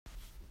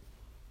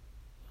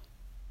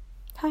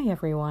Hi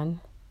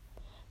everyone,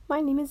 my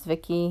name is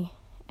Vicky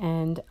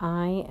and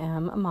I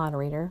am a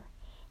moderator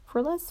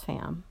for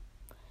LesFam.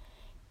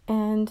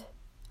 And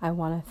I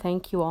want to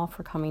thank you all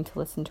for coming to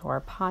listen to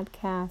our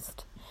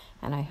podcast,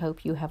 and I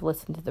hope you have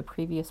listened to the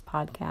previous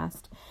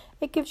podcast.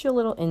 It gives you a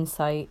little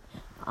insight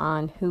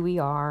on who we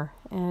are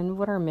and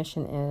what our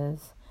mission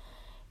is,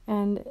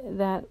 and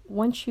that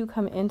once you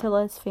come into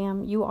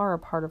LesFam, you are a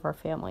part of our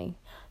family.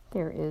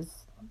 There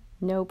is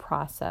no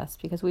process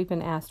because we've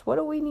been asked, what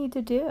do we need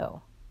to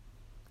do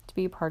to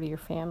be a part of your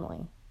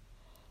family?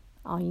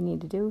 All you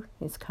need to do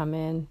is come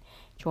in,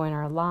 join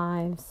our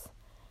lives,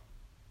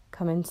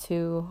 come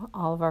into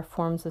all of our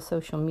forms of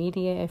social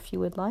media if you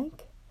would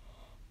like,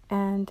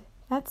 and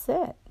that's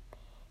it.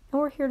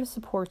 And we're here to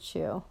support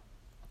you.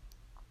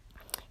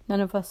 None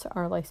of us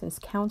are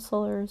licensed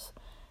counselors,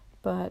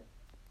 but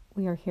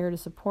we are here to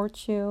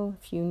support you.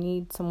 If you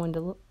need someone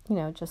to,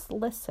 just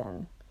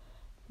listen,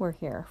 we're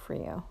here for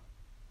you.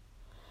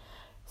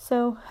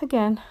 So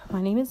again,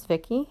 my name is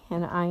Vicky,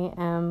 and I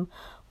am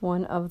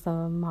one of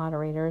the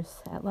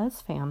moderators at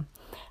LesFam.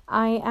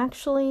 I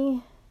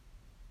actually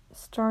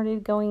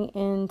started going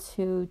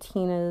into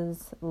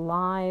Tina's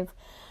live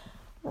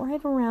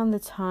right around the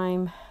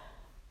time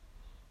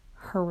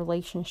her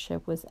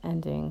relationship was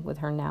ending with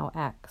her now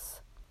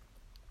ex.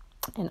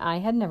 And I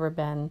had never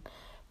been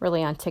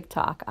really on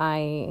TikTok.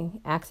 I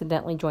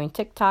accidentally joined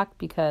TikTok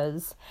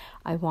because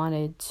I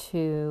wanted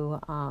to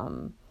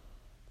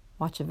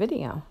watch a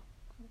video.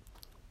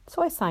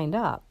 So I signed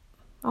up.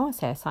 I want to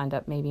say I signed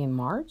up maybe in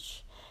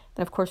March.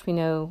 And of course we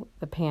know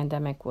the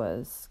pandemic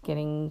was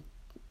getting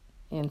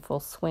in full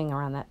swing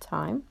around that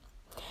time.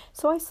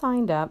 So I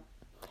signed up,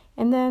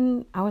 and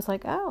then I was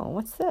like, oh,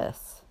 what's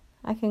this?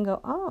 I can go,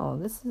 oh,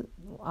 this is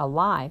a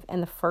live.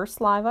 And the first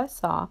live I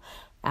saw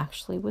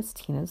actually was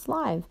Tina's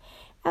live.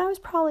 And I was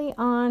probably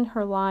on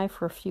her live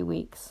for a few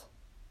weeks.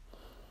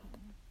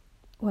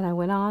 When I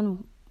went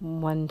on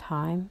one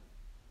time,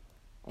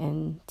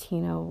 and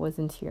Tina was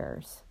in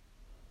tears.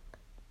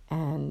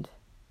 And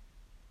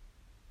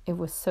it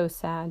was so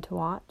sad to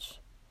watch.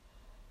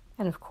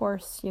 And of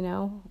course,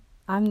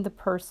 I'm the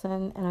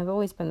person, and I've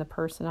always been the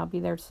person. I'll be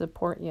there to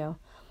support you.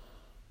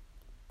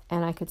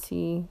 And I could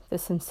see the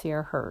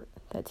sincere hurt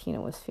that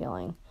Tina was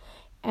feeling.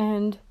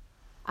 And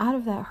out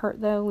of that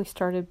hurt, though, we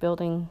started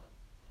building,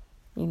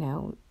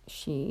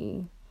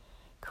 she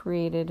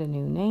created a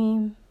new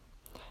name.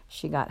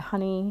 She got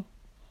Honey,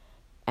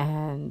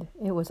 and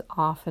it was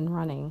off and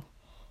running.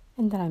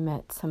 And then I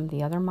met some of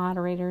the other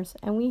moderators,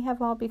 and we have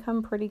all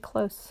become pretty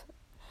close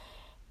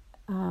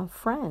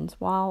friends.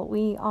 While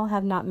we all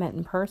have not met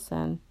in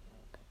person,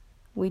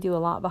 we do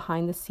a lot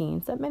behind the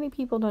scenes that many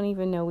people don't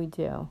even know we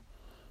do.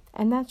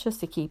 And that's just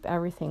to keep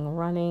everything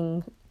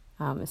running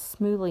as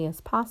smoothly as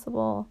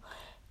possible,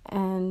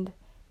 and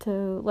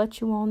to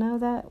let you all know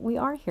that we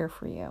are here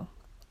for you.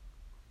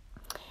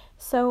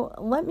 So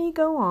let me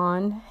go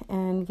on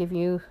and give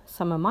you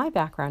some of my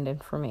background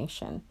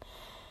information.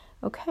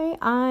 Okay,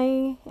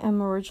 I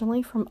am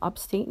originally from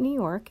upstate New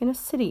York, in a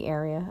city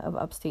area of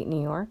upstate New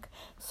York,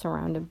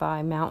 surrounded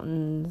by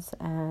mountains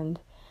and,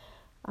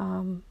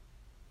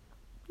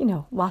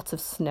 lots of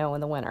snow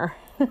in the winter.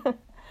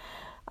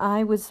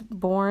 I was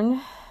born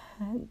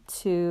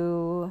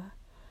to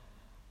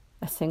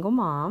a single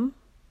mom,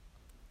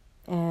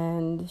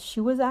 and she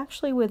was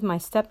actually with my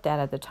stepdad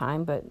at the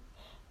time, but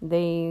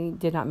they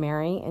did not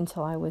marry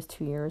until I was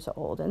 2 years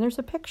old. And there's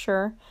a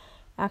picture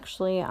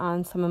actually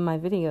on some of my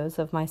videos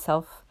of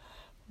myself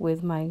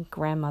with my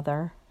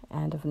grandmother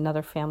and of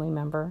another family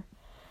member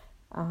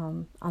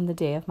on the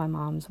day of my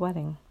mom's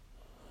wedding.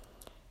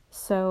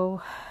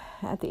 So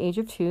at the age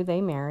of 2,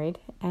 they married,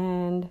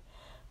 and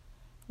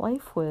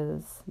life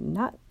was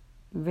not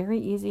very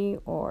easy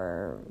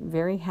or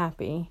very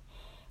happy.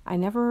 I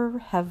never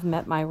have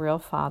met my real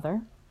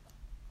father,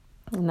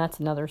 and that's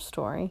another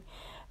story.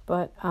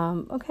 But,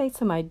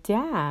 so my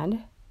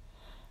dad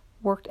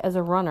worked as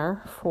a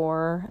runner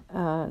for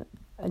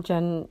a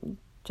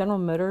General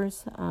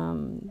Motors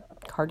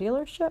car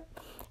dealership.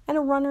 And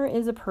a runner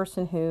is a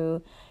person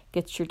who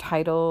gets your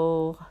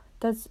title,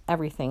 does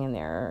everything in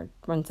there,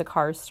 runs the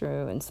cars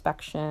through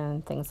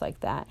inspection, things like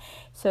that.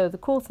 So the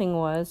cool thing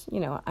was,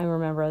 I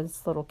remember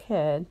as a little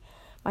kid,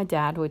 my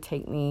dad would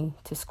take me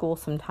to school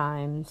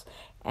sometimes,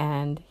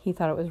 and he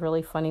thought it was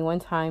really funny.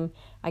 One time,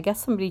 I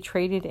guess somebody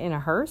traded in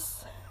a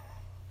hearse,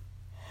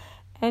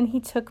 and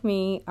he took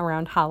me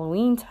around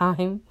Halloween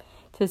time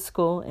to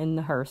school in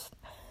the hearse.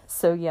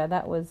 So yeah,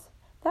 that was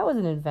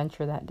an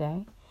adventure that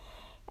day.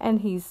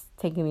 And he's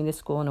taking me to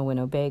school in a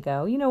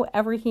Winnebago,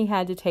 whatever he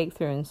had to take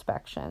through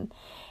inspection.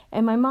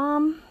 And my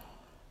mom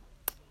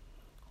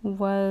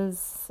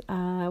was,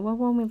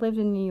 when we lived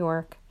in New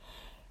York,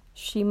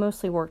 she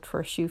mostly worked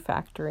for a shoe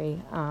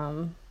factory,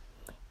 and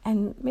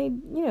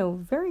made,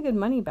 very good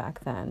money back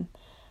then.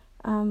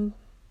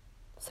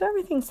 So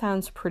everything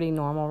sounds pretty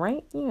normal,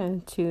 right?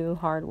 Two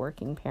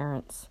hardworking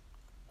parents.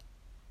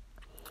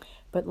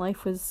 But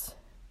life was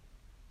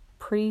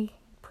pretty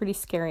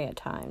scary at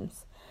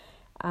times.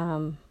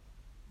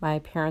 My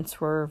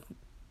parents were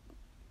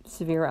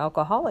severe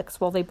alcoholics.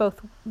 Well, they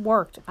both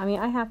worked. I mean,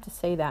 I have to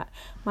say that.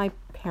 My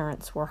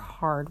parents were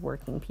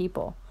hardworking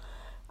people.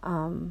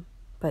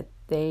 But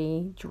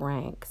they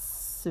drank,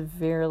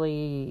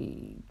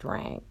 severely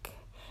drank.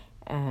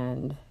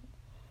 And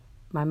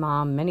my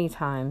mom many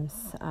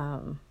times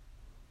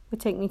would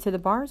take me to the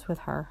bars with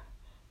her.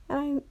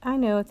 And I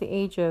know at the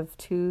age of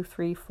 2,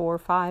 3, 4,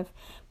 5,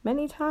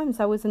 many times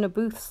I was in a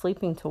booth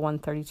sleeping till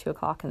 1:30, 2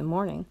 o'clock in the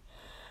morning.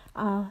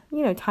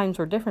 Times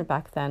were different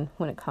back then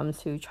when it comes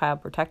to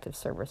child protective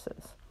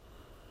services.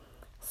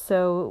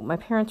 So my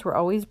parents were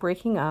always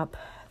breaking up.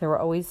 There were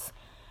always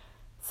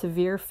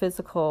severe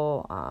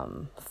physical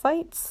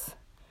fights,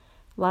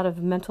 a lot of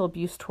mental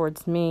abuse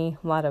towards me,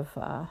 a lot of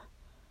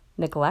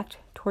neglect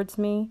towards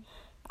me.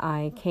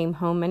 I came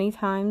home many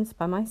times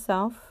by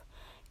myself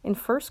in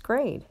first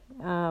grade.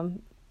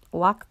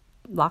 Lock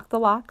the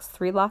locks,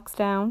 3 locks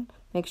down,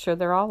 make sure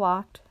they're all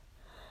locked,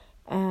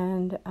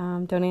 and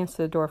don't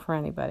answer the door for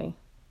anybody.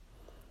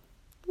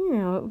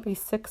 It would be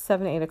 6,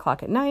 7, 8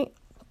 o'clock at night.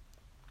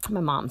 My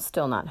mom's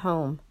still not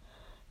home.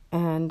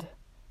 And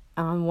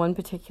on one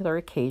particular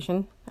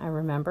occasion, I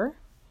remember.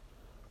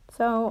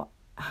 So,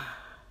 I'm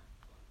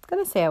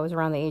going to say I was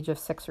around the age of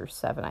 6 or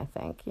 7, I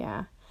think.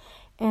 Yeah.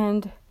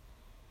 And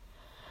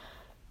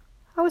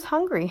I was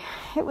hungry.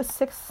 It was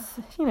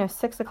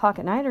 6 o'clock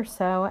at night or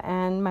so,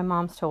 and my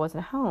mom still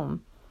wasn't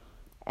home.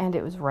 And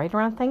it was right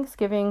around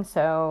Thanksgiving,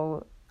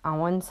 so on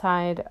one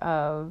side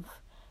of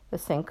the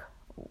sink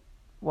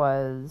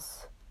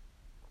was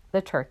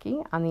the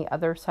turkey. On the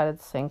other side of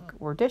the sink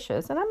were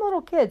dishes. And I'm a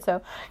little kid,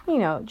 so,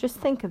 just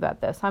think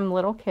about this. I'm a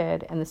little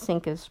kid, and the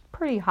sink is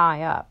pretty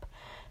high up.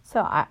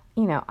 So,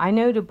 I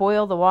know to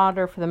boil the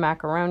water for the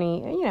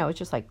macaroni. It's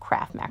just like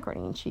Kraft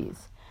macaroni and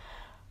cheese.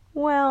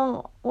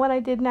 Well, what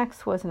I did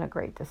next wasn't a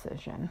great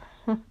decision.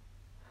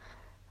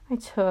 I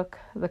took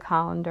the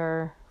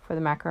colander for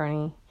the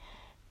macaroni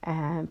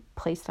and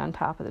placed on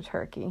top of the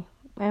turkey.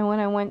 And when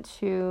I went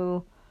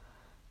to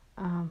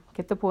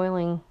get the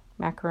boiling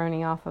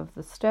macaroni off of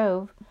the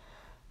stove,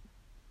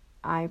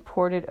 I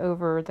poured it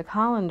over the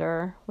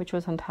colander, which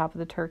was on top of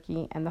the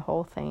turkey, and the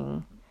whole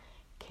thing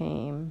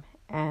came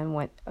and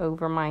went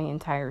over my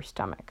entire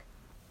stomach.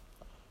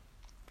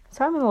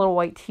 So I'm in a little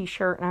white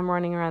t-shirt, and I'm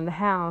running around the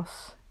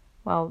house,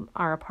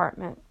 our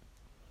apartment,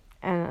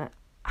 and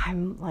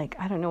I'm like,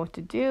 I don't know what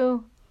to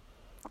do.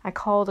 I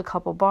called a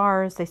couple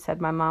bars. They said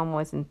my mom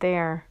wasn't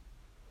there.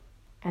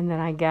 And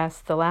then I guess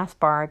the last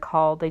bar I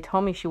called, they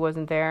told me she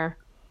wasn't there,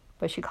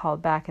 but she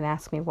called back and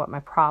asked me what my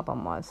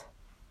problem was.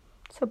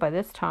 So by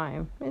this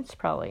time, it's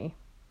probably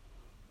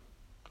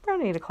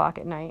around 8 o'clock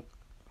at night.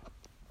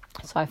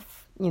 So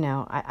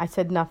I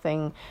said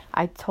nothing.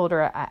 I told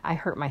her I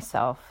hurt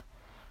myself.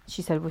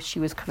 She said she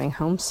was coming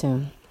home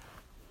soon.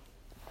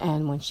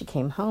 And when she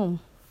came home,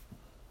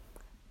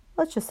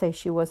 let's just say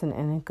she wasn't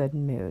in a good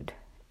mood.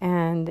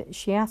 And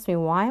she asked me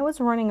why I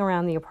was running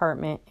around the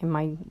apartment in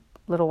my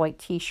little white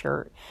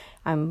t-shirt.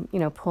 I'm,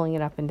 pulling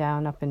it up and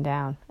down, up and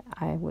down.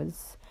 I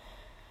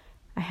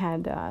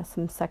had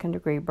some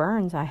second-degree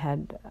burns. I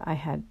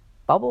had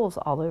bubbles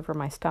all over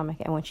my stomach.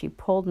 And when she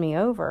pulled me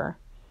over,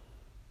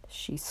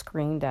 she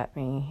screamed at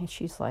me. And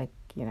she's like,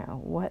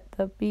 what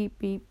the beep,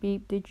 beep,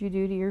 beep did you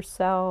do to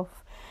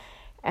yourself?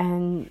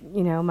 And,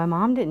 my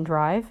mom didn't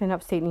drive in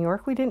upstate New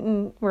York. We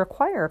didn't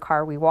require a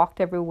car. We walked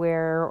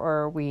everywhere,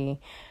 or we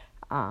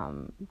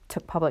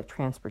took public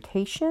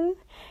transportation.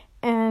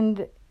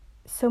 And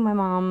so my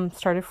mom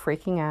started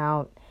freaking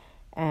out,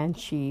 and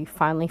she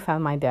finally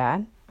found my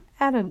dad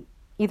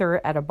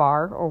either at a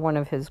bar or one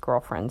of his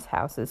girlfriend's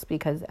houses,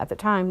 because at the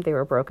time they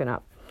were broken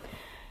up.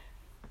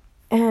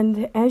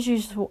 And as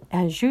usual,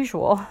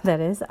 that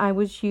is, I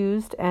was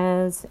used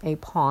as a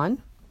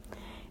pawn.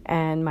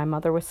 And my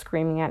mother was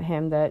screaming at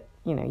him that,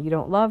 you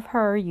don't love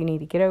her, you need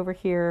to get over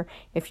here.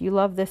 If you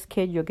love this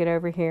kid, you'll get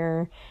over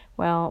here.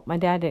 Well, my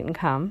dad didn't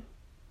come.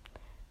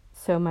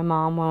 So my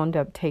mom wound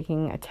up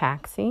taking a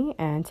taxi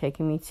and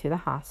taking me to the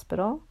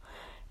hospital.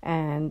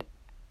 And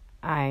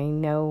I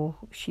know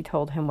she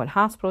told him what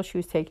hospital she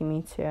was taking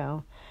me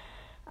to.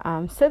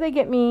 So they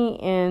get me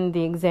in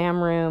the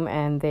exam room,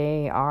 and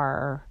they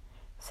are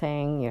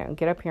saying,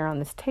 get up here on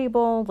this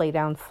table, lay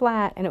down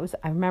flat. And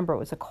I remember it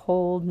was a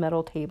cold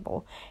metal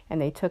table, and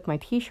they took my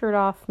t-shirt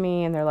off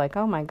me, and they're like,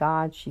 oh my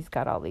God, she's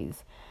got all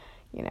these,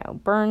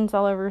 burns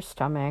all over her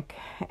stomach.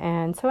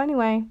 And so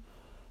anyway,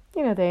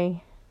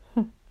 they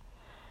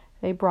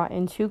brought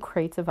in 2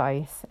 crates of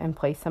ice and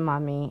placed them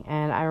on me.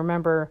 And I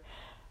remember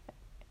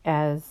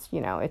as,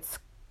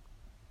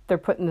 they're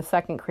putting the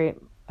second crate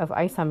of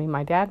ice on me,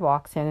 my dad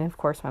walks in, and of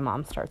course my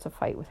mom starts a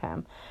fight with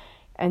him.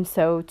 And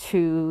so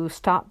to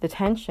stop the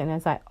tension,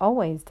 as I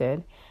always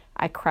did,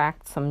 I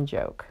cracked some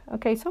joke.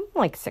 Okay, so I'm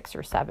like 6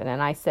 or 7,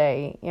 and I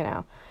say,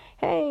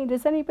 hey,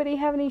 does anybody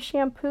have any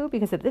shampoo?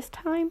 Because at this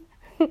time,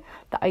 the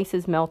ice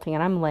is melting,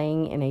 and I'm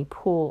laying in a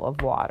pool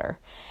of water.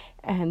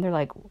 And they're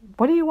like,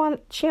 what do you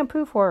want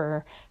shampoo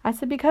for? I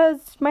said,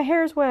 because my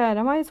hair's wet,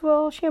 I might as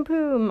well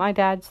shampoo. My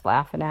dad's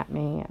laughing at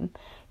me, and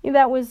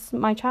that was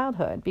my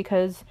childhood,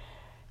 because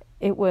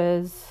it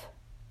was,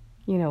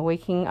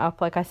 waking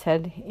up, like I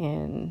said,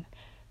 in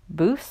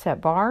booths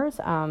at bars.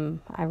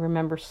 I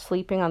remember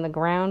sleeping on the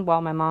ground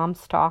while my mom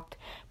stalked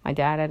my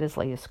dad at his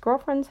latest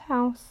girlfriend's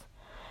house.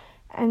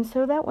 And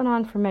so that went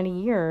on for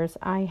many years.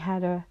 I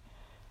had a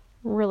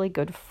really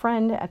good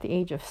friend at the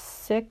age of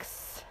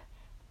 6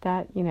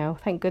 that,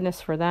 thank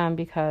goodness for them,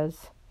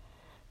 because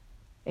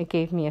it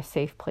gave me a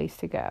safe place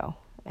to go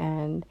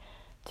and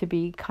to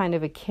be kind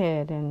of a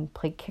kid and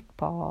play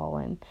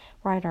kickball and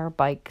ride our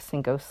bikes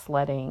and go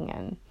sledding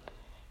and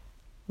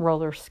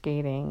roller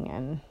skating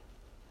and,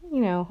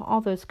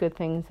 all those good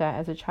things that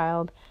as a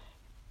child,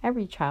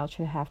 every child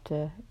should have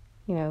to,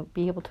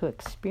 be able to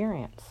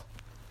experience.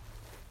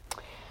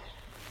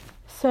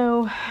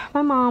 So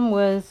my mom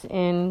was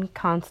in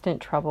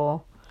constant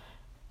trouble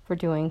for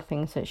doing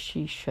things that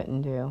she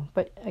shouldn't do.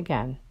 But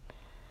again,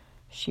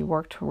 she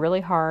worked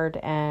really hard,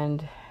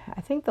 and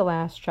I think the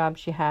last job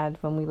she had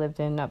when we lived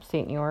in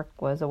upstate New York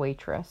was a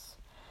waitress.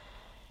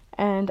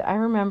 And I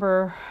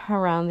remember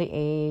around the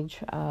age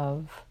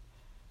of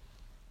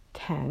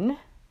 10,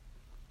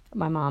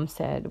 my mom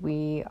said,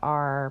 "We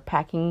are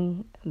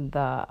packing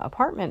the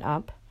apartment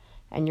up,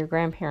 and your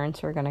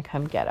grandparents are going to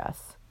come get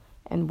us,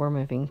 and we're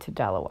moving to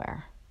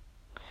Delaware."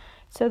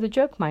 So the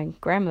joke my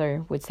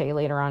grandmother would say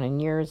later on in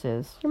years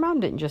is, your mom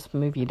didn't just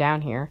move you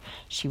down here.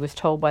 She was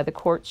told by the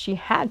court she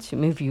had to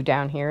move you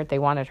down here. They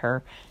wanted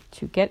her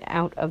to get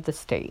out of the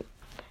state.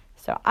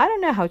 So I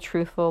don't know how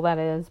truthful that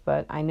is,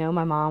 but I know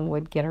my mom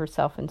would get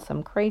herself in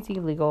some crazy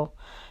legal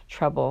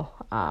trouble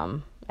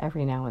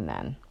every now and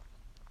then.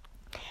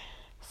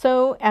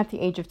 So at the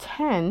age of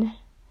 10,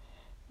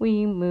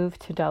 we moved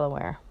to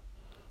Delaware.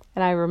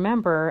 And I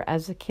remember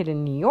as a kid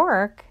in New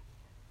York,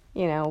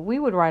 we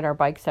would ride our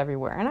bikes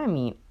everywhere, and I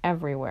mean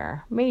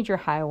everywhere, major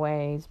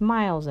highways,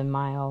 miles and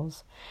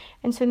miles.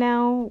 And so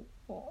now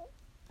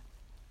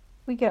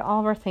we get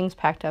all of our things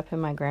packed up in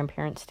my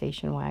grandparents'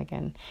 station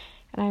wagon.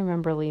 And I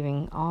remember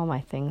leaving all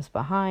my things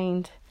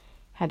behind,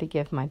 had to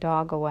give my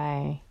dog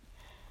away,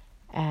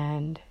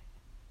 and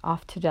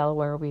off to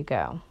Delaware we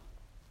go.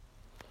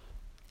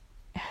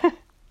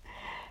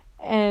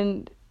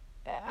 And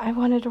I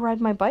wanted to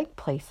ride my bike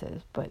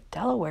places, but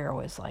Delaware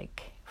was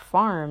like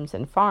farms,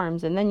 and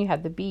then you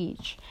had the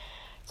beach.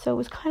 So it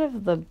was kind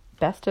of the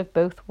best of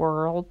both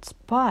worlds,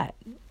 but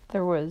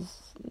there were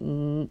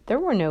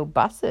no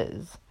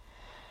buses.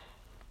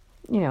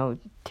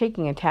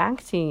 Taking a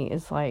taxi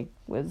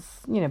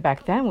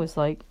back then was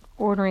like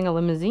ordering a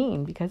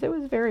limousine, because it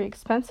was very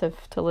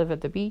expensive to live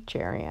at the beach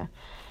area.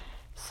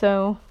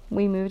 So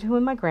we moved in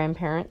with my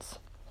grandparents,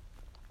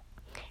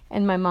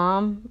 and my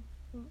mom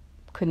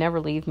could never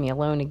leave me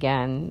alone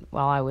again.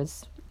 While I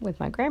was with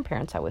my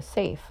grandparents, I was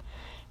safe.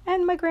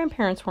 And my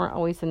grandparents weren't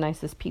always the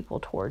nicest people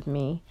toward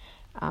me.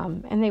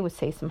 And they would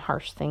say some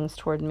harsh things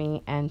toward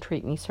me and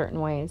treat me certain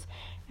ways.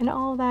 And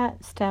all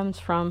that stems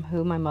from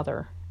who my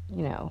mother,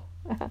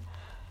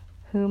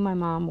 who my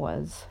mom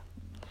was.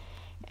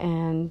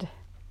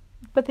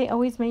 But they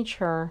always made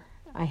sure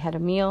I had a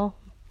meal,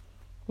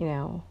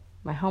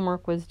 my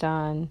homework was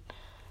done,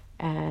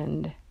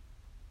 and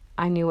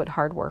I knew what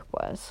hard work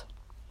was.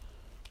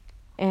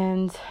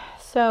 And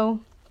so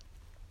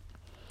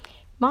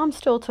Mom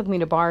still took me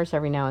to bars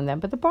every now and then,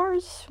 but the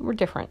bars were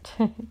different.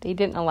 They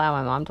didn't allow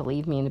my mom to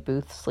leave me in the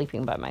booth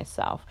sleeping by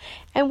myself.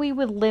 And we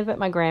would live at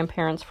my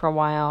grandparents' for a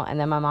while, and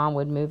then my mom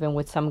would move in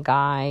with some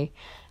guy.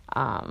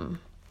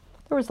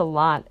 There was a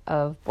lot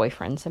of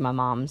boyfriends in my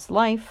mom's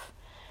life,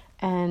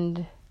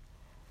 and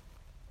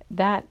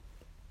that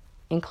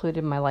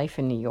included my life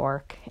in New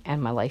York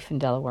and my life in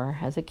Delaware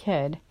as a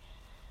kid.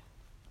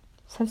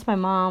 Since my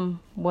mom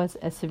was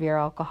a severe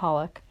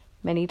alcoholic,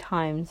 many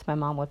times my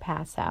mom would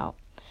pass out.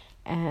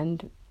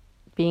 And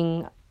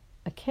being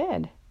a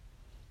kid,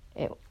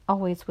 it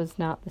always was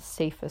not the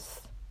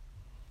safest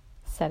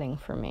setting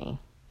for me.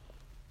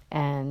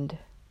 And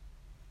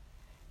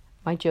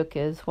my joke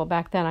is, well,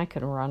 back then I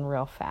could run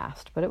real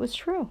fast, but it was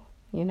true,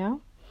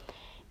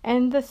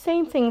 And the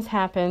same things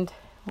happened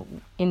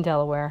in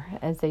Delaware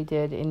as they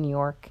did in New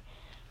York,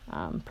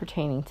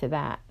 pertaining to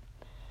that.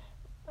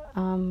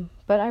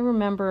 But I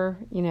remember,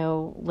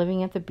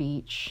 living at the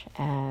beach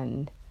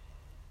and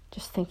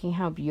just thinking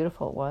how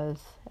beautiful it was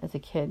as a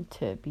kid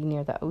to be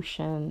near the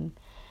ocean,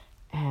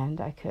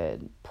 and I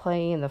could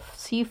play in the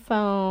sea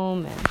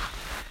foam and,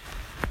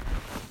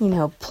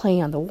 play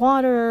on the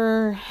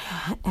water.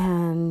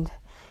 And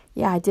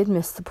yeah, I did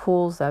miss the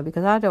pools though,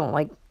 because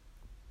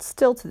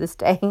still to this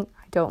day, I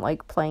don't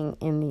like playing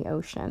in the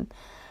ocean,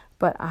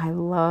 but I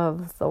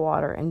love the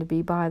water and to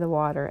be by the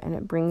water, and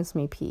it brings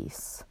me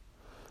peace.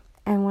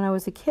 And when I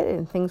was a kid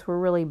and things were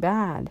really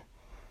bad,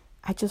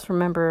 I just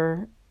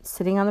remember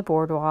sitting on the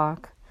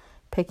boardwalk,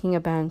 picking a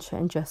bench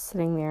and just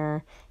sitting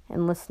there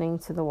and listening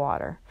to the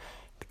water,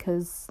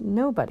 because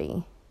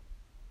nobody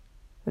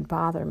would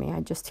bother me.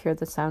 I'd just hear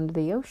the sound of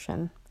the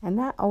ocean, and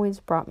that always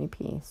brought me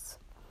peace.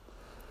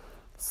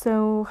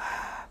 So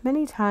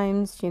many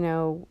times,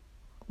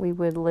 we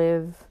would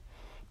live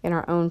in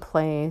our own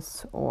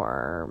place,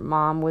 or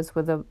Mom was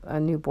with a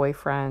new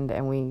boyfriend,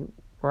 and we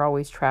were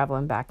always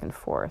traveling back and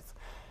forth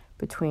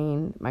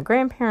between my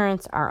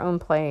grandparents, our own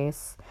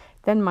place.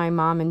 Then my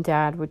mom and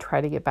dad would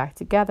try to get back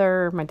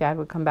together. My dad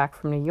would come back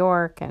from New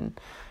York, and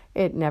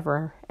it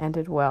never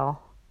ended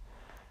well.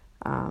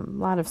 A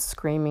lot of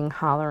screaming,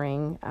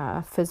 hollering,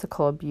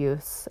 physical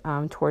abuse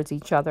towards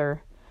each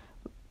other.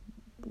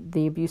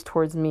 The abuse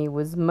towards me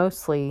was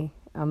mostly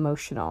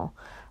emotional.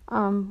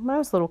 When I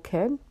was a little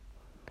kid,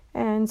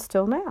 and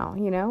still now,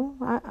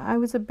 I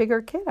was a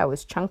bigger kid. I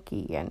was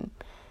chunky, and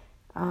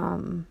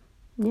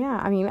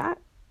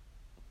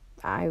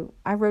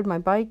I rode my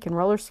bike and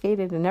roller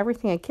skated and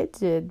everything a kid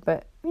did.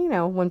 But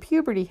when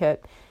puberty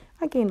hit,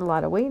 I gained a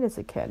lot of weight as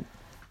a kid,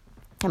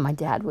 and my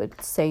dad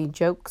would say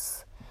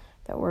jokes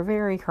that were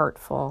very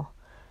hurtful.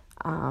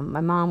 My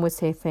mom would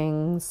say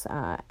things.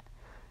 I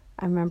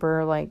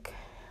remember, like,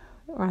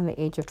 around the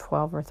age of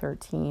 12 or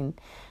 13,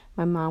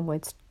 my mom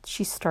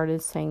she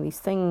started saying these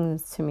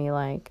things to me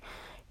like,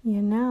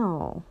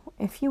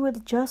 if you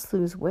would just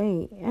lose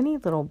weight, any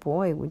little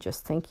boy would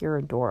just think you're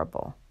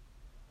adorable.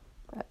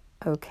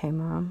 Okay,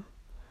 Mom.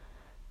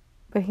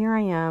 But here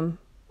I am,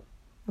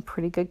 a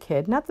pretty good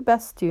kid. Not the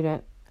best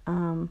student.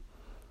 I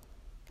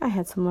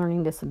had some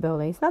learning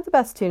disabilities. Not the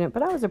best student,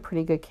 but I was a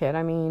pretty good kid.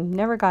 I mean,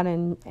 never got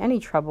in any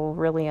trouble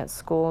really at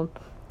school.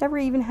 Never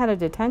even had a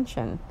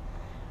detention.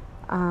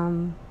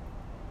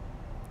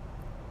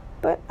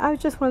 But I was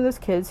just one of those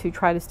kids who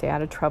tried to stay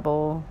out of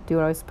trouble, do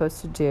what I was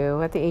supposed to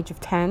do. At the age of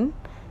 10,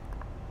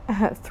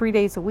 3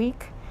 days a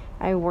week,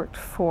 I worked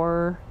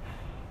for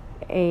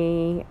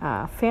a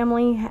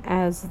family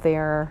as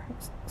their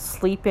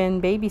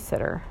sleep-in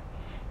babysitter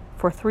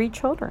for 3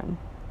 children,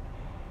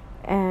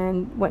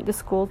 and went to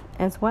school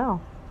as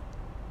well.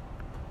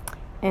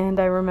 And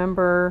I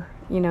remember,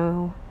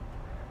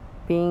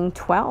 being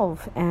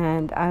 12,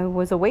 and I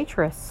was a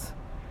waitress.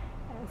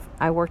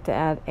 I worked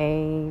at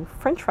a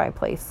French fry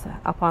place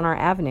up on our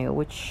avenue,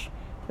 which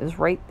is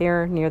right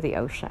there near the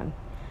ocean.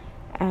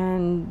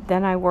 And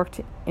then I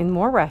worked in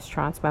more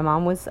restaurants. My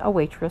mom was a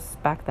waitress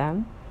back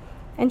then,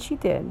 and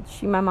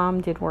my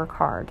mom did work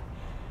hard.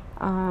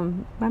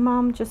 My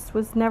mom just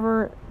was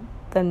never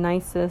the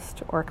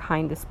nicest or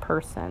kindest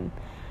person.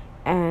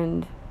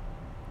 And,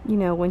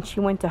 when she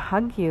went to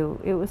hug you,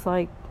 it was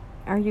like,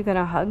 are you going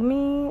to hug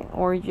me,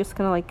 or are you just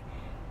going to, like,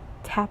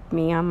 tap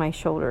me on my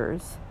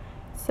shoulders?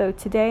 So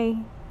today,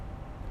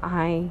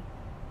 I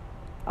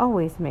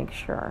always make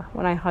sure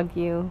when I hug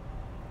you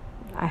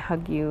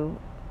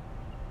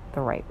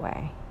the right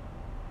way.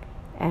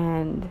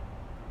 And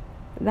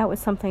that was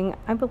something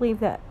I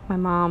believe that my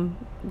mom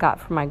got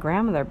from my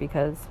grandmother,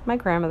 because my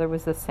grandmother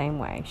was the same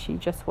way. She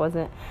just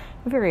wasn't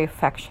a very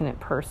affectionate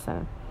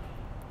person.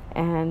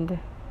 And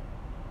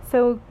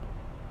so,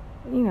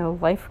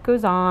 life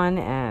goes on,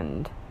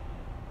 and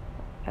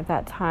at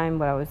that time,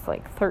 when I was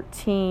like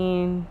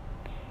 13,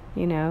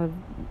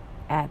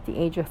 at the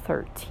age of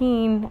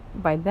 13,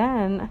 by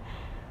then,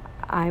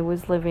 I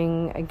was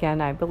living again,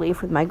 I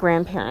believe, with my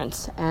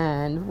grandparents,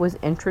 and was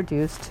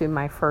introduced to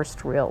my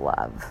first real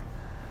love,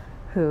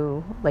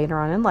 who later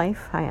on in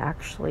life I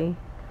actually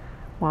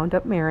wound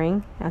up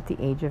marrying at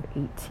the age of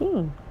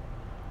 18.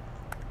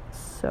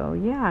 So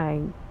yeah,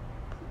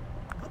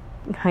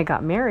 I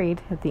got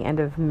married at the end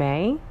of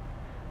May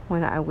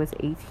when I was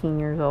 18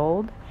 years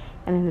old,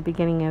 and in the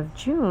beginning of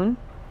June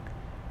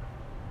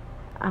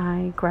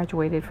I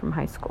graduated from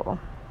high school.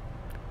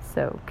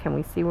 So can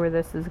we see where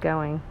this is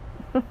going?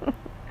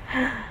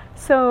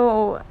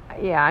 So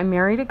yeah, I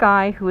married a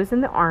guy who was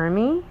in the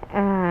Army,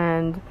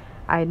 and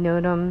I had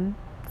known him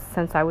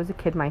since I was a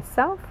kid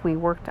myself. We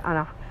worked on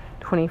a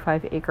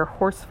 25-acre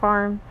horse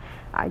farm.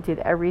 I did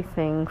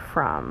everything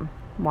from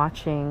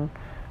watching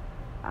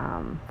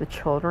the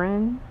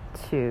children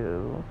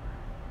to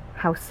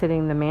house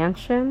sitting the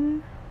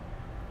mansion,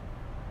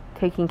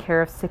 taking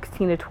care of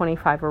 16 to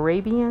 25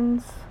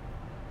 Arabians.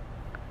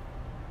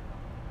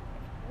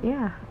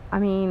 Yeah, I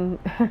mean,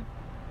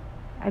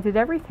 I did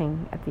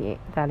everything at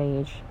that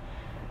age.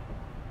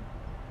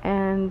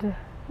 And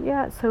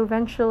yeah, so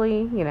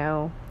eventually,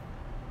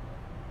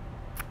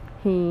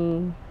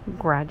 he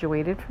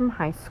graduated from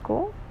high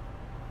school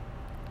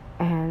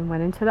and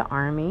went into the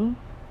Army.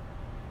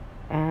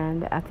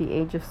 And at the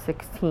age of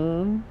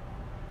 16,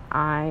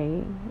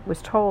 I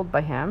was told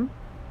by him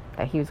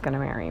that he was going to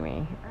marry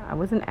me. I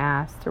wasn't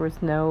asked. There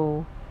was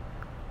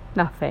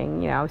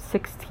nothing. I was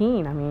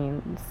 16. I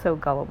mean, so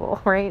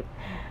gullible, right?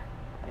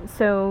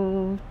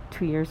 So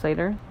 2 years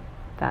later,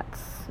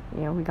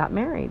 we got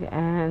married,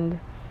 and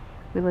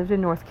we lived in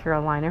North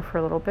Carolina for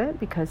a little bit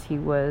because he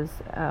was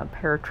a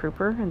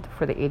paratrooper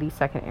for the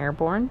 82nd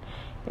Airborne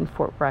in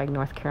Fort Bragg,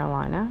 North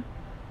Carolina.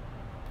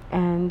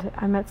 And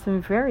I met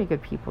some very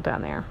good people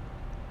down there.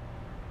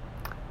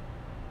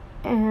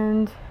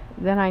 And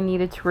then I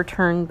needed to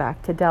return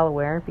back to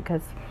Delaware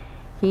because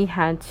he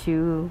had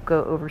to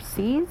go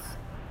overseas,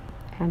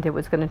 and it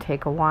was going to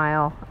take a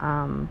while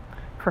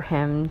for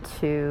him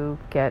to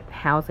get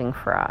housing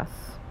for us.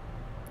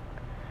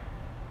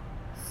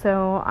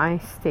 So I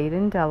stayed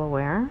in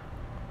Delaware,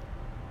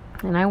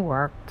 and I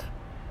worked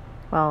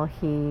while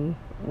he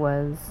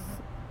was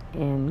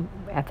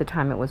at the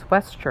time it was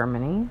West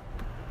Germany,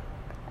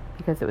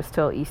 because it was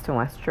still East and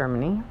West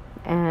Germany.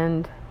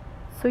 And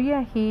so,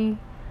 yeah, he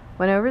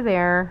went over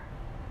there,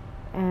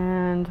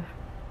 and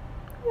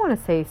I want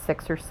to say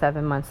 6 or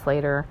 7 months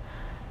later,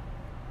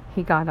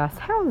 he got us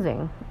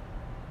housing.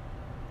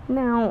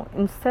 Now,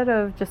 instead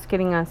of just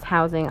getting us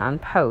housing on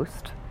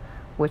post,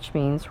 which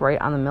means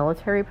right on the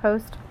military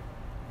post,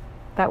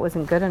 that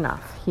wasn't good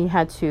enough. He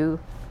had to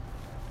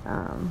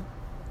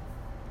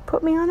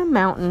put me on a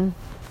mountain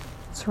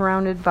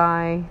surrounded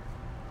by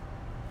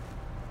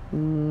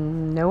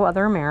no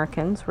other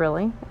Americans,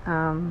 really.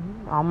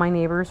 All my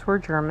neighbors were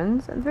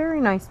Germans, and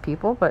very nice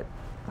people, but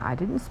I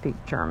didn't speak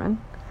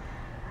German.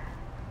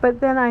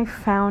 But then I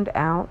found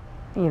out,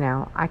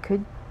 I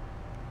could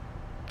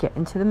get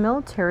into the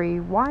military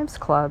wives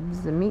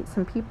clubs and meet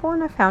some people,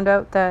 and I found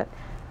out that,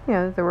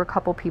 there were a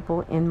couple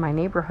people in my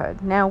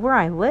neighborhood. Now, where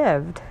I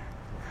lived,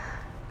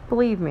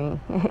 believe me,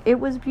 it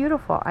was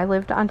beautiful. I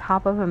lived on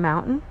top of a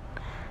mountain,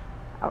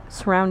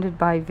 surrounded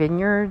by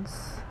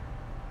vineyards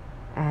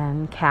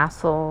and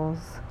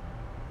castles.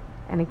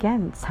 And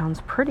again, it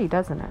sounds pretty,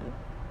 doesn't it?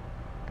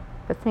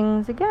 But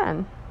things,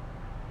 again,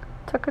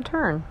 took a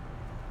turn.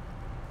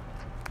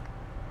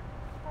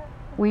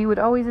 We would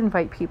always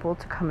invite people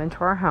to come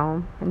into our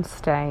home and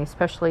stay,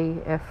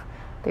 especially if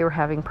they were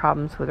having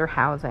problems with their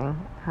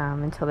housing,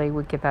 until they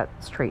would get that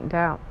straightened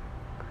out.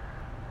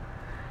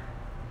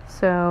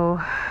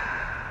 So,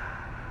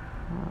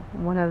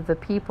 one of the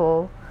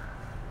people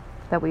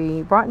that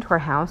we brought into our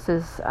house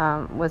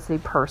was a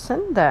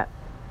person that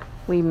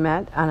we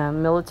met on a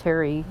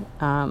military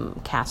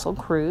castle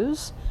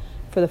cruise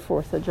for the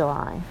 4th of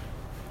July.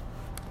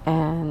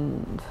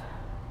 And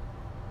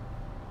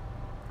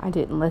I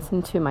didn't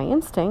listen to my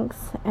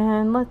instincts,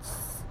 and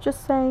let's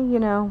just say,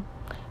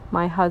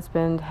 my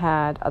husband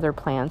had other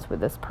plans with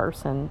this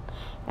person,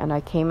 and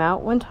I came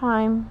out one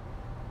time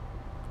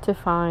to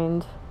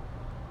find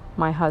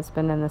my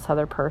husband and this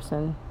other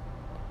person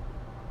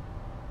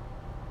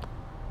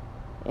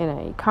in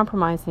a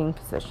compromising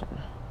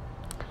position.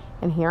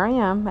 And here I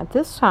am. At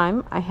this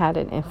time, I had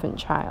an infant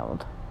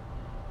child.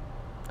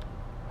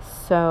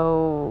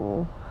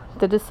 So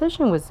the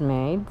decision was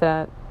made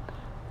that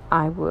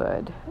I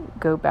would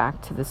go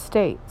back to the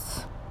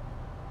States.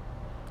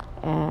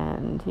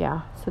 And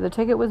so the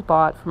ticket was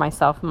bought for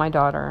myself and my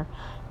daughter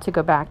to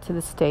go back to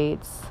the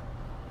States.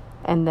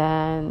 And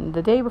then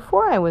the day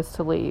before I was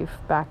to leave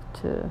back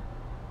to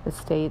the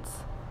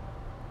States,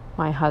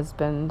 my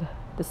husband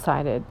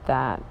decided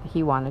that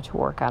he wanted to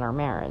work out our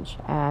marriage.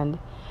 And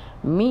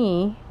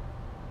me,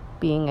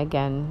 being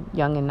again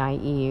young and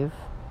naive,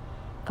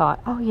 thought,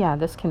 oh yeah,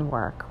 this can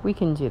work. We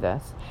can do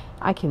this.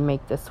 I can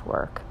make this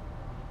work.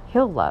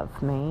 He'll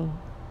love me.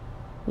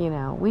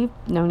 We've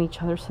known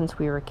each other since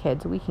we were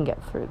kids. We can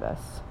get through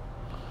this.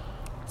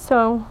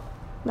 So,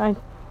 I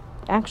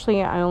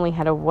only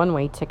had a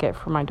one-way ticket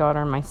for my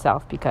daughter and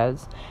myself,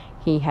 because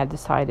he had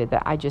decided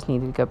that I just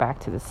needed to go back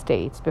to the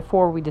States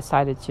before we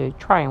decided to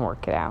try and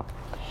work it out.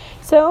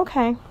 So,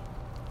 okay.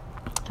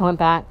 I went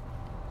back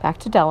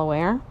to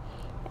Delaware,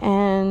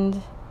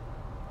 and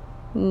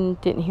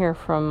didn't hear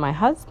from my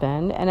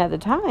husband. And at the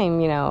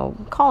time,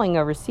 calling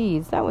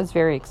overseas, that was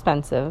very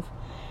expensive.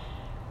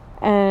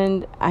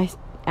 And I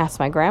asked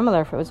my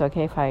grandmother if it was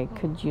okay if I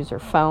could use her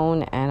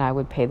phone and I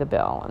would pay the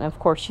bill. And of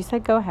course she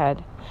said, go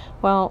ahead.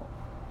 Well,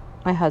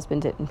 my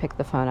husband didn't pick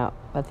the phone up,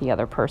 but the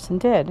other person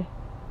did.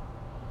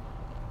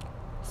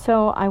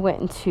 So I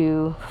went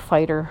into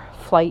fight or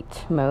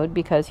flight mode,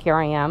 because here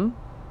I am,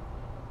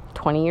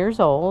 20 years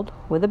old,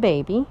 with a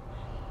baby,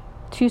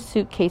 2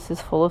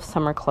 suitcases full of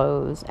summer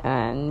clothes,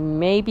 and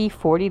maybe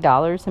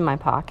 $40 in my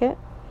pocket.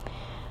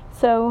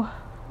 So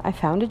I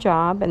found a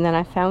job, and then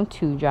I found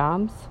 2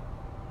 jobs.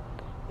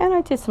 And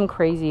I did some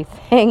crazy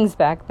things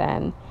back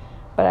then,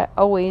 but I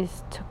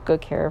always took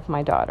good care of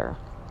my daughter.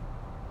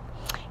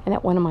 And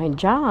at one of my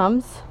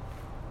jobs,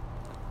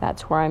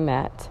 that's where I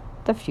met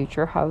the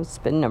future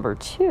husband number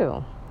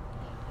 2.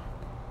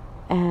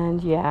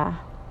 And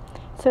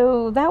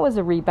so that was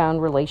a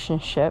rebound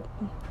relationship.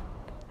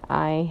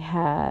 I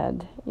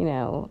had,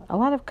 a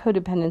lot of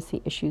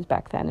codependency issues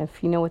back then.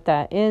 If you know what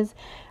that is,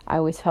 I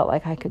always felt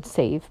like I could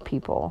save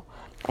people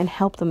and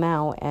help them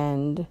out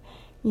and,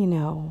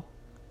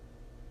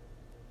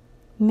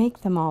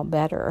 make them all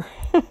better.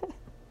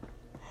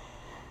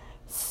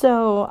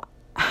 So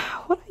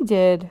what I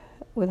did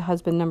with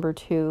husband number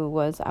 2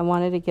 was I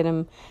wanted to get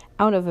him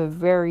out of a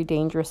very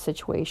dangerous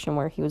situation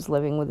where he was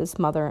living with his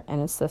mother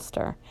and his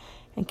sister,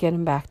 and get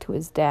him back to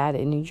his dad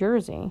in New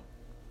Jersey.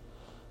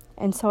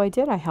 And so I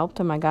did. I helped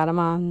him. I got him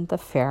on the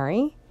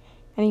ferry,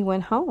 and he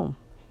went home.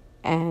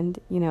 And,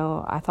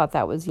 I thought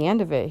that was the end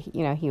of it.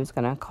 He was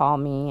going to call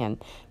me,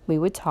 and we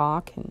would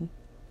talk, and,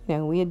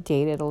 we had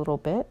dated a little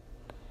bit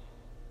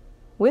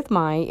with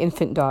my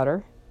infant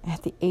daughter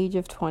at the age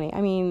of 20.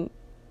 I mean,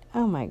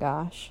 oh my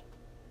gosh.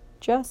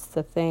 Just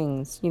the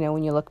things,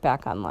 when you look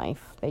back on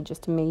life, they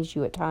just amaze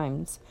you at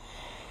times.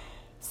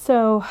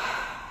 So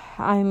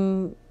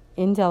I'm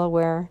in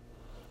Delaware.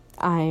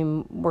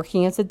 I'm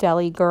working as a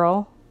deli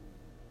girl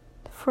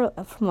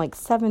from like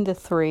 7 to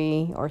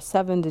 3 or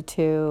 7 to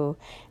 2,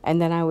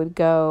 and then I would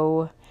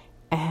go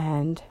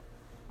and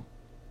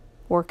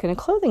work in a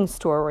clothing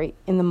store right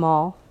in the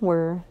mall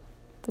where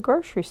the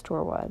grocery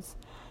store was.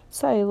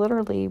 So I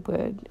literally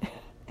would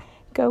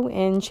go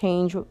in,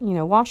 change,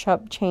 wash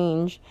up,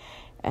 change,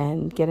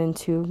 and get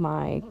into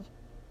my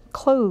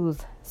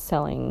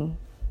clothing,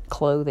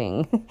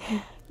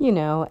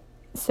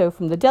 So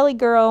from the deli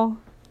girl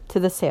to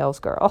the sales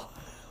girl.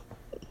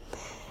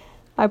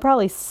 I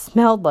probably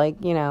smelled like,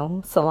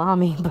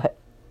 salami, but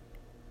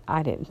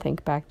I didn't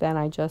think back then.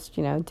 I just,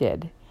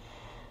 did.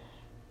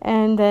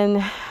 And then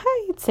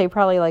I'd say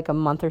probably like a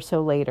month or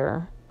so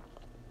later,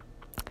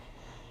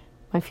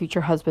 my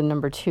future husband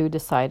number 2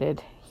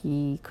 decided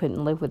he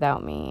couldn't live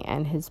without me.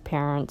 And his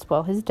parents,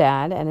 his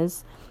dad and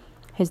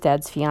his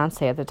dad's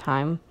fiance at the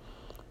time,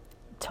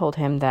 told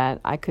him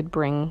that I could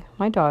bring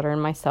my daughter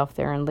and myself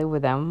there and live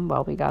with them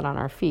while we got on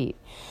our feet.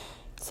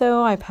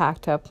 So I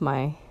packed up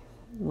my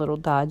little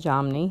Dodge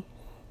Omni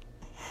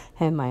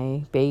and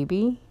my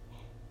baby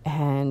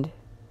and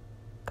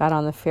got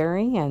on the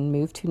ferry and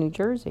moved to New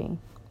Jersey.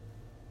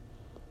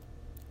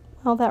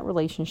 Well, that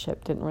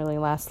relationship didn't really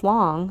last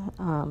long.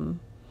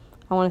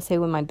 I want to say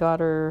when my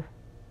daughter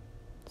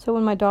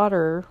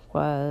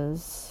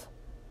was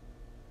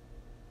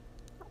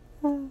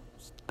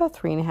about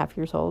 3.5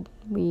 years old,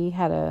 we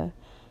had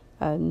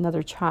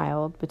another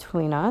child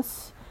between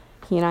us.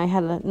 He and I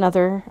had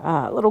another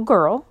little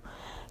girl.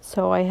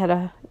 So I had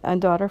a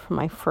daughter from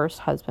my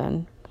first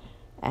husband,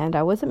 and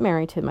I wasn't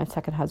married to my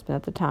second husband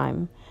at the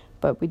time,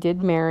 but we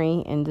did marry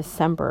in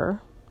December,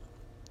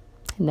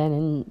 and then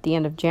in the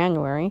end of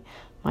January,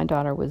 my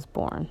daughter was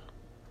born.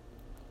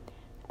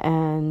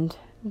 And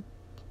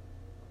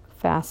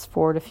fast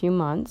forward a few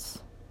months,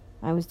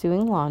 I was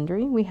doing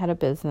laundry. We had a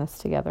business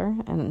together,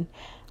 and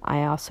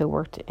I also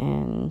worked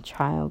in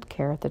child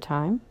care at the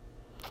time.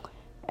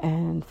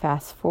 And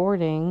fast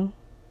forwarding,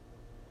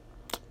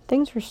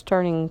 things were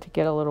starting to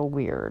get a little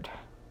weird,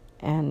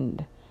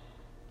 and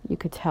you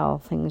could tell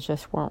things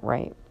just weren't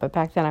right. But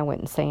back then I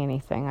wouldn't say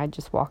anything. I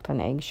just walked on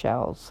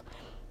eggshells,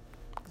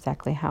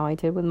 exactly how I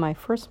did with my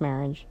first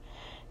marriage.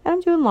 And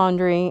I'm doing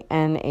laundry,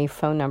 and a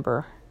phone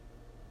number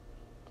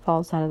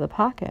falls out of the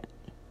pocket.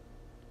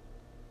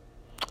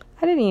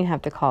 I didn't even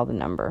have to call the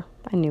number.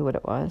 I knew what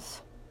it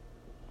was.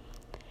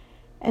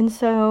 And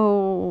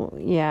so,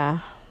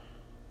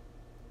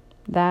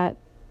 that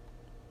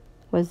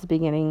was the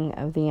beginning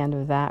of the end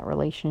of that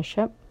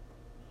relationship.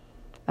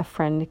 A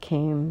friend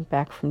came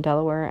back from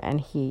Delaware,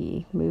 and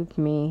he moved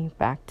me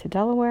back to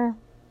Delaware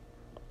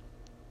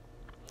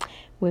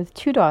with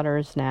 2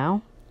 daughters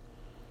now.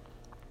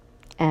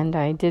 And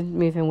I did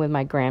move in with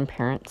my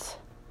grandparents.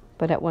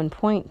 But at one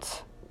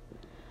point,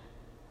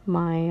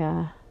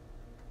 my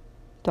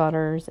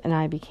daughters and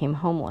I became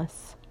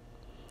homeless.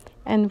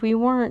 And we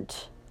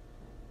weren't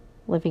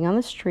living on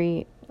the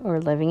street or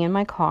living in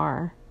my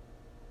car,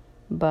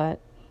 but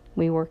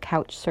we were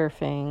couch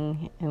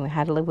surfing, and we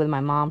had to live with my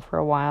mom for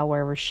a while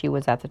wherever she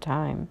was at the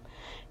time.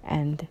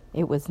 And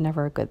it was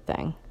never a good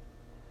thing.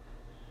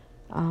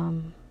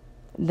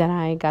 Then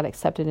I got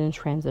accepted in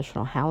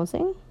transitional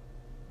housing.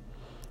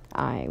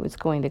 I was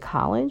going to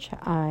college.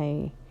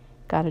 I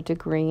got a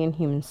degree in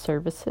human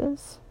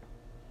services.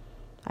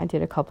 I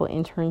did a couple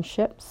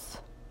internships.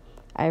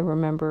 I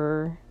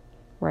remember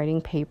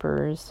writing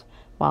papers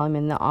while I'm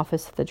in the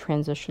office of the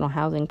transitional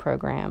housing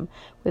program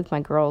with my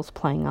girls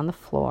playing on the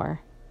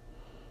floor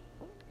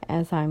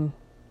as I'm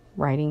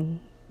writing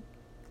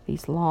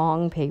these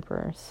long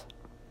papers.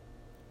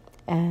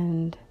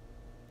 And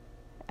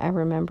I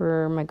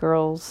remember my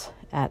girls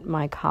at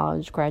my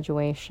college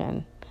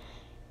graduation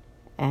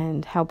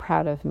and how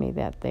proud of me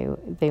that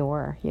they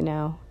were,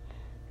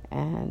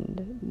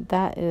 And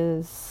that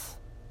is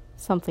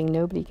something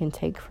nobody can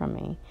take from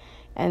me.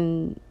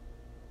 And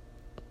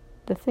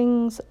the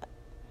thing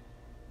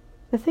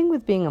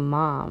with being a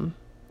mom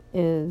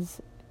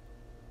is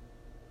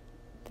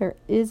there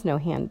is no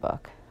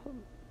handbook.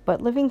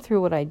 But living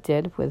through what I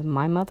did with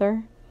my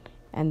mother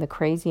and the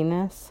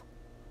craziness,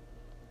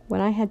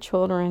 when I had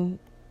children,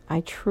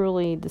 I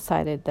truly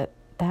decided that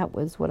that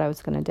was what I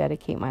was going to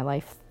dedicate my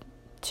life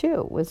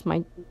to, was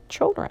my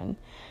children.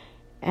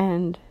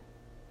 And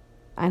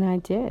I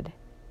did.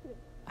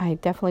 I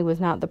definitely was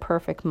not the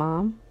perfect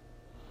mom,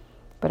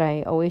 but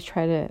I always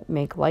try to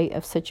make light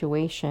of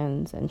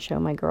situations and show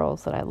my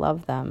girls that I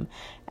love them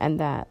and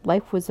that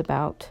life was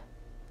about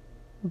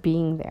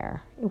being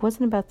there. It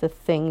wasn't about the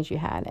things you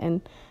had.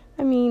 And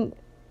I mean,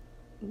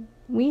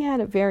 we had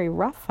it very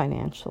rough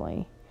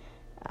financially,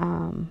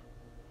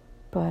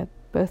 but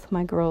both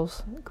my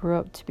girls grew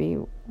up to be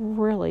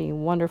really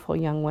wonderful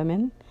young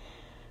women.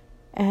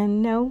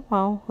 And no,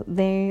 while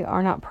they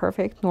are not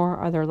perfect, nor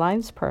are their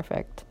lives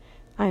perfect,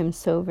 I am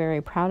so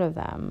very proud of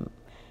them.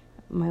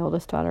 My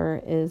oldest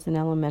daughter is an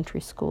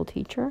elementary school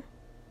teacher.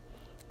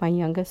 My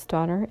youngest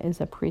daughter is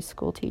a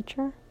preschool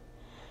teacher.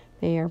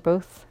 They are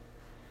both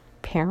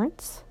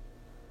parents.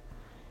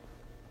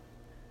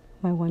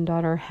 My one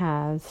daughter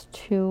has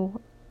 2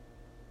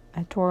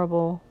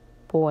 adorable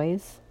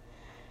boys.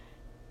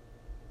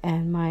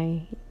 And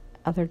my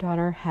other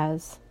daughter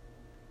has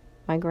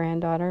my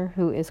granddaughter,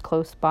 who is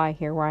close by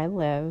here where I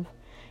live.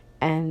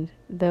 And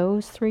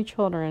those 3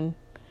 children,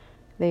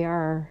 they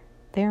are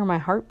my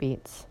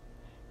heartbeats.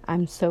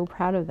 I'm so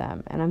proud of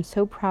them, and I'm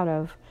so proud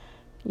of,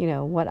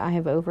 what I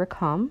have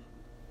overcome.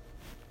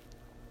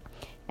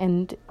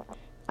 And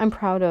I'm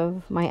proud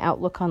of my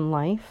outlook on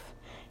life.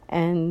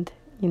 And,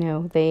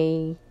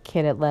 they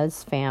kid at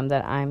Les Fam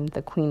that I'm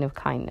the queen of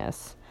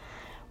kindness.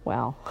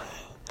 Well,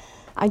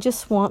 I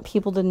just want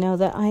people to know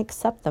that I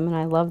accept them and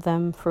I love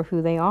them for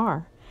who they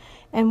are.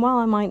 And while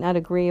I might not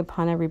agree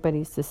upon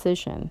everybody's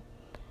decision,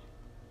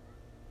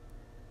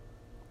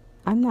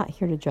 I'm not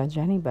here to judge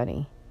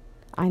anybody.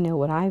 I know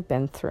what I've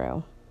been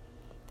through,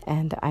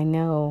 and I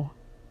know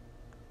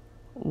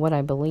what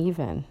I believe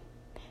in.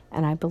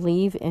 And I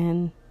believe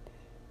in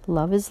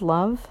love is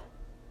love,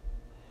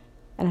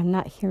 and I'm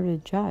not here to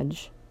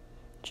judge.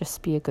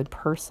 Just be a good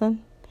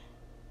person.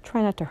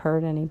 Try not to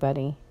hurt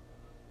anybody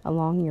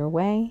along your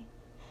way,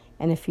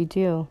 and if you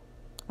do,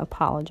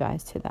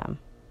 apologize to them.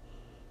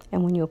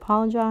 And when you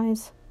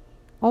apologize,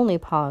 only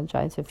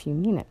apologize if you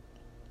mean it.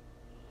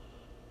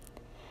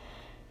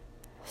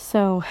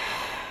 So,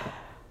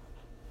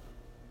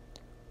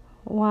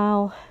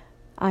 while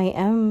I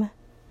am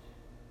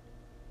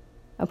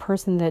a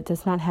person that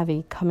does not have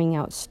a coming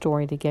out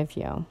story to give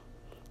you,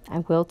 I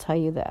will tell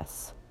you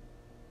this.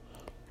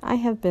 I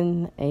have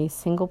been a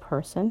single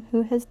person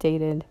who has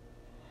dated,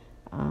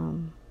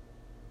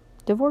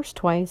 divorced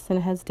twice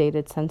and has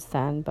dated since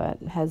then,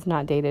 but has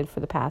not dated for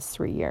the past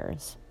 3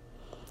 years.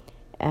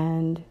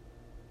 And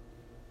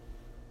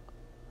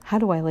how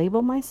do I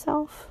label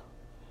myself?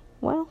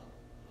 Well,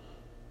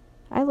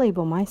 I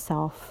label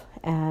myself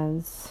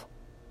as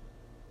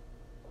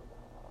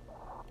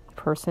a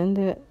person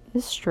that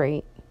is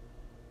straight,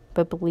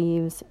 but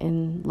believes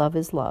in love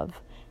is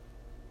love.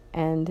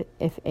 And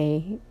if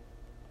a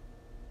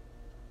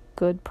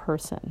good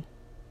person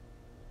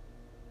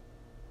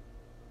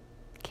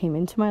came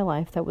into my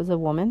life that was a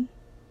woman,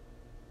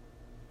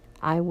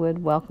 I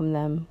would welcome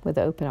them with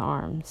open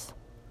arms.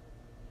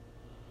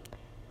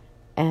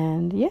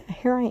 And yeah,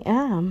 here I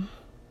am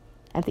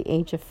at the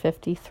age of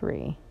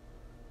 53.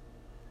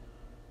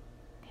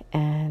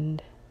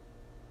 And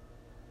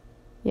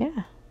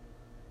yeah,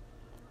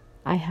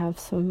 I have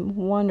some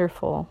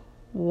wonderful,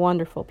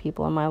 wonderful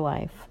people in my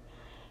life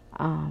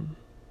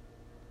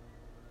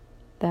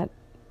that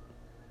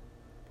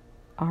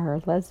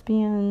are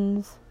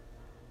lesbians,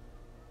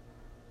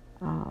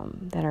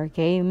 that are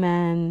gay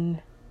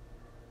men,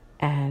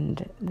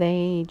 and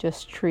they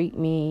just treat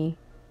me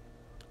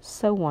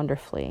so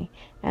wonderfully,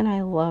 and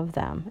I love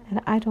them,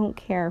 and I don't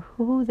care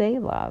who they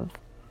love,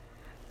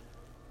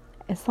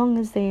 as long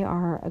as they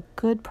are a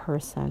good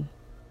person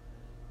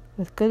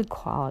with good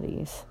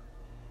qualities.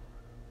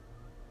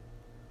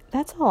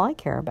 That's all I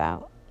care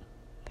about.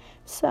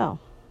 So,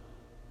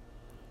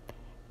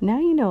 now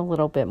you know a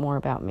little bit more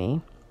about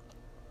me,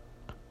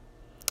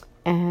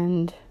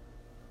 and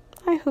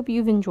I hope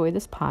you've enjoyed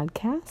this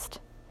podcast,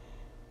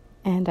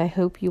 and I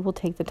hope you will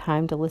take the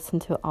time to listen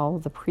to all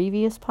of the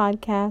previous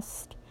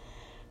podcasts,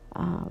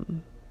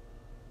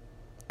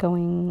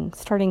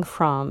 starting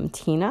from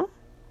Tina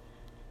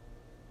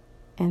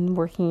and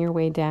working your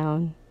way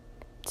down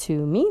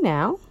to me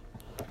now.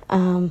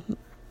 And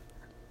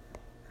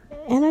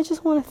I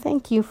just want to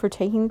thank you for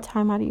taking the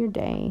time out of your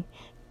day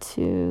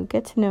to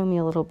get to know me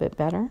a little bit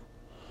better.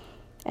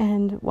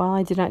 And while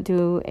I did not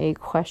do a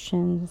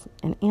questions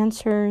and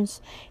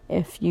answers,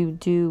 if you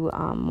do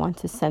want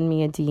to send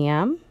me a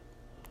DM,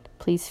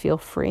 please feel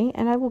free,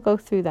 and I will go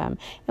through them.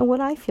 And what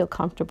I feel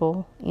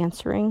comfortable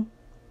answering,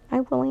 I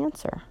will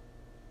answer.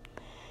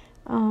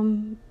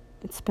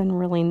 It's been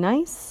really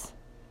nice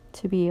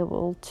to be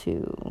able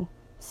to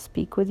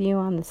speak with you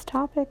on this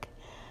topic,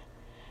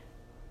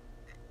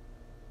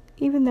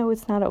 even though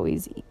it's not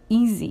always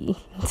easy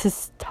to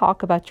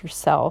talk about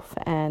yourself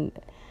and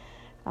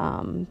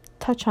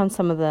touch on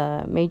some of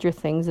the major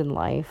things in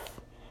life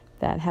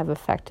that have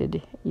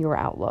affected your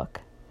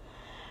outlook.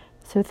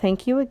 So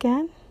thank you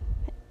again,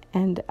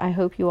 and I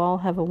hope you all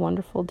have a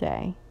wonderful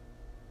day.